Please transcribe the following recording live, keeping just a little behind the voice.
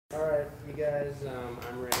you guys,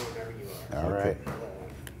 I'm ready whenever you are. All right.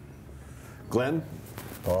 Glenn,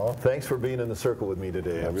 Paul, thanks for being in the circle with me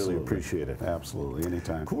today. Absolutely. I really appreciate it. Absolutely,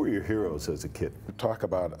 anytime. Who were your heroes as a kid? Talk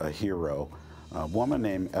about a hero, a woman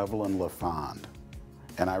named Evelyn LaFond.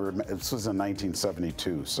 And I remember, this was in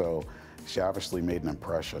 1972, so she obviously made an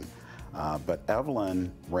impression. But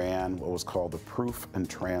Evelyn ran what was called the proof and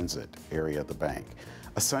transit area of the bank.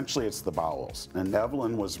 Essentially, it's the bowels. And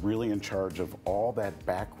Evelyn was really in charge of all that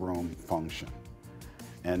backroom function.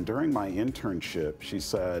 And during my internship, she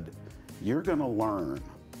said, "You're going to learn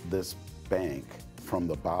this bank from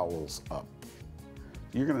the bowels up.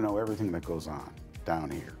 You're going to know everything that goes on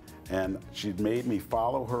down here." And she made me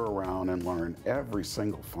follow her around and learn every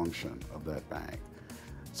single function of that bank.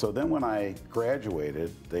 So then when I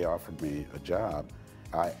graduated, they offered me a job.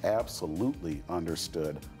 I absolutely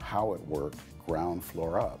understood how it worked ground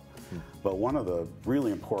floor up. But one of the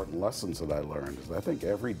really important lessons that I learned is I think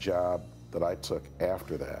every job that I took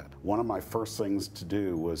after that, one of my first things to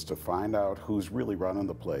do was to find out who's really running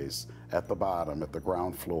the place at the bottom, at the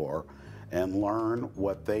ground floor, and learn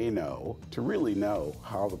what they know to really know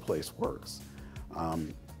how the place works.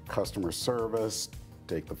 Customer service,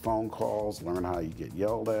 take the phone calls, learn how you get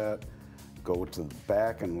yelled at, go to the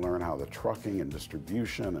back and learn how the trucking and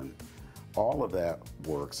distribution and all of that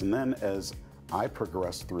works. And then as I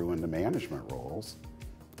progressed through into management roles,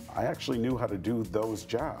 I actually knew how to do those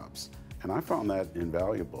jobs. And I found that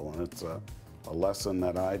invaluable, and it's a lesson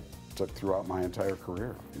that I took throughout my entire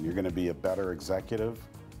career. And you're going to be a better executive,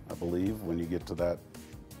 I believe, when you get to that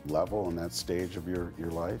level and that stage of your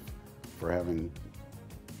life for having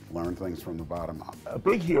learned things from the bottom up. A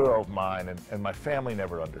big hero of mine, and my family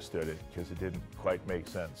never understood it because it didn't quite make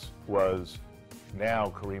sense, was now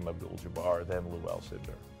Kareem Abdul-Jabbar, then Lou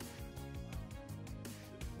Alcindor.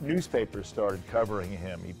 Newspapers started covering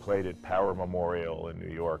him. He played at Power Memorial in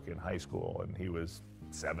New York in high school, and he was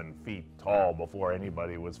 7 feet tall before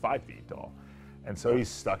anybody was 5 feet tall. And so he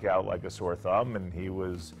stuck out like a sore thumb, and he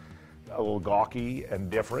was a little gawky and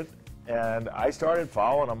different. And I started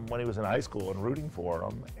following him when he was in high school and rooting for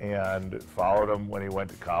him, and followed him when he went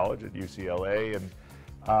to college at UCLA.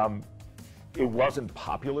 And it wasn't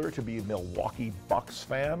popular to be a Milwaukee Bucks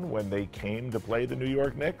fan when they came to play the New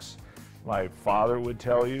York Knicks. My father would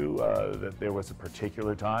tell you that there was a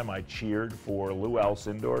particular time I cheered for Lou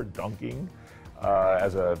Alcindor dunking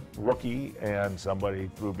as a rookie, and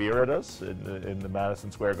somebody threw beer at us in the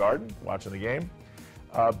Madison Square Garden watching the game.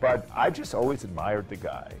 But I just always admired the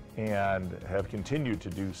guy and have continued to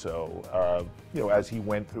do so, as he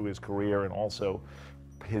went through his career, and also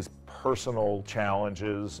his personal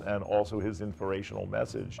challenges, and also his inspirational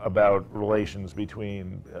message about relations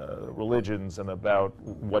between religions and about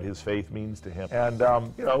what his faith means to him. And,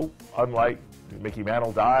 unlike Mickey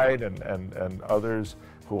Mantle died and others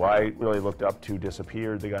who I really looked up to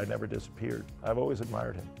disappeared, the guy never disappeared. I've always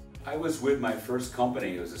admired him. I was with my first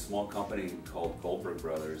company. It was a small company called Goldberg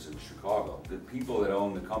Brothers in Chicago. The people that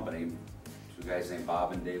owned the company, two guys named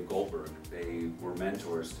Bob and Dave Goldberg, they were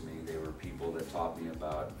mentors to me. They were people that taught me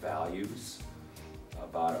about values,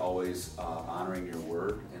 about always honoring your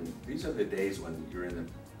word. And these are the days when you're in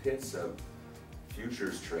the pits of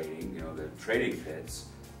futures trading, the trading pits,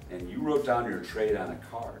 and you wrote down your trade on a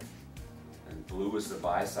card. And blue was the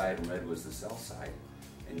buy side and red was the sell side.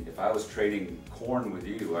 And if I was trading corn with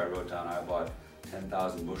you, I wrote down I bought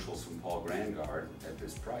 10,000 bushels from Paul Grandgard at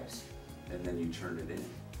this price, and then you turned it in.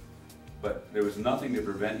 But there was nothing to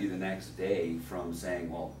prevent you the next day from saying,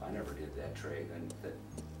 well, I never did that trade, and that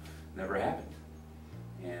never happened.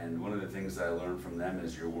 And one of the things that I learned from them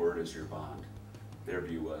is your word is your bond. Their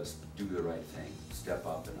view was do the right thing, step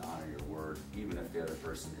up and honor your word, even if the other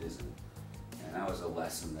person isn't. And that was a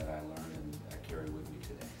lesson that I learned and I carry with me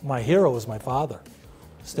today. My hero was my father.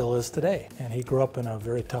 Still is today. And he grew up in a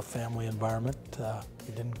very tough family environment.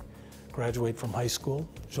 He didn't graduate from high school,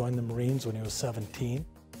 joined the Marines when he was 17,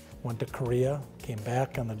 went to Korea, came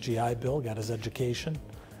back on the GI Bill, got his education,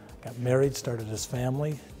 got married, started his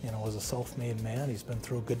family, was a self-made man. He's been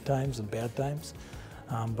through good times and bad times.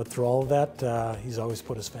 But through all of that, he's always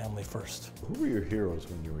put his family first. Who were your heroes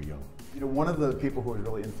when you were young? One of the people who was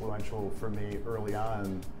really influential for me early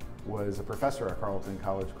on was a professor at Carleton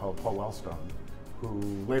College called Paul Wellstone, who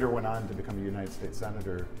later went on to become a United States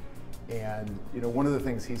Senator. And one of the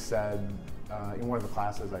things he said in one of the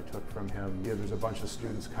classes I took from him, there's a bunch of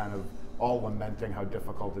students kind of all lamenting how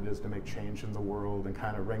difficult it is to make change in the world and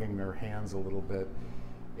kind of wringing their hands a little bit.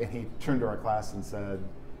 And he turned to our class and said,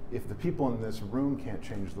 if the people in this room can't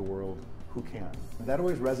change the world, who can? That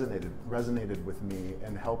always resonated with me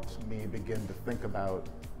and helped me begin to think about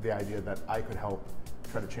the idea that I could help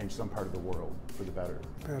try to change some part of the world for the better.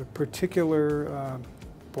 I had a particular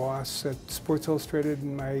boss at Sports Illustrated.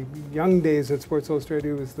 In my young days at Sports Illustrated,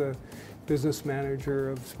 he was the business manager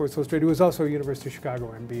of Sports Illustrated. He was also a University of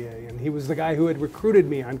Chicago MBA, and he was the guy who had recruited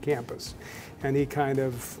me on campus. And he kind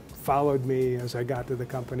of followed me as I got to the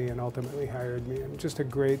company and ultimately hired me. And just a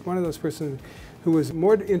great, one of those persons who was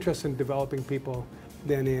more interested in developing people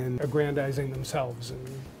than in aggrandizing themselves and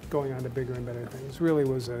going on to bigger and better things. Really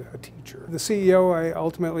was a teacher. The CEO I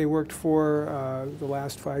ultimately worked for the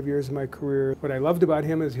last 5 years of my career. What I loved about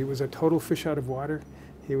him is he was a total fish out of water.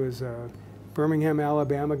 He was a Birmingham,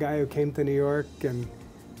 Alabama guy who came to New York and,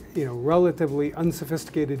 you know, relatively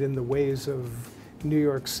unsophisticated in the ways of New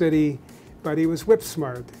York City, but he was whip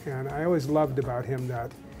smart. And I always loved about him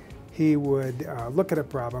that he would look at a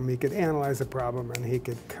problem, he could analyze the problem, and he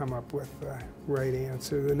could come up with the right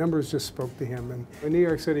answer. The numbers just spoke to him. And in New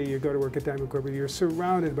York City, you go to work at Diamond Corporate, you're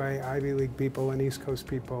surrounded by Ivy League people and East Coast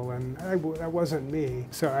people, and that wasn't me.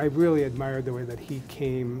 So I really admired the way that he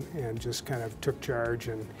came and just kind of took charge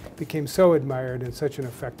and became so admired and such an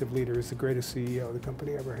effective leader. He's the greatest CEO the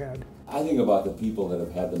company ever had. I think about the people that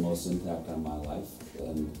have had the most impact on my life,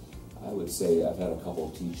 and I would say I've had a couple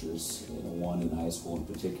of teachers, you know, one in high school in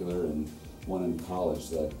particular and one in college,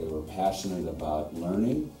 that they were passionate about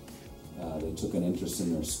learning. They took an interest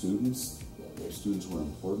in their students. Their students were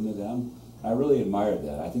important to them. I really admired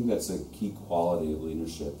that. I think that's a key quality of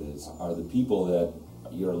leadership are the people that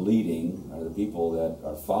you're leading, are the people that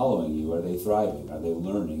are following you, are they thriving, are they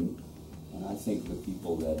learning? And I think the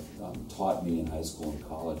people that taught me in high school and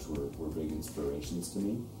college were big inspirations to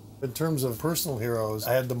me. In terms of personal heroes,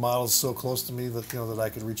 I had the models so close to me that, that I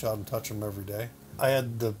could reach out and touch them every day. I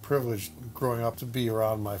had the privilege growing up to be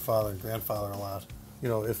around my father and grandfather a lot.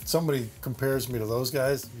 If somebody compares me to those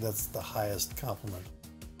guys, that's the highest compliment.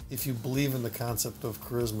 If you believe in the concept of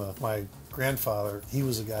charisma, my grandfather, he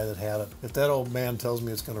was a guy that had it. If that old man tells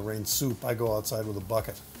me it's going to rain soup, I go outside with a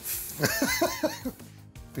bucket.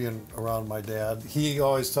 Being around my dad, he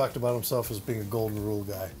always talked about himself as being a golden rule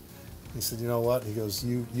guy. He said, you know what? He goes,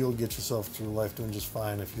 you'll get yourself through life doing just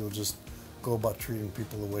fine if you'll just go about treating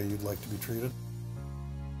people the way you'd like to be treated.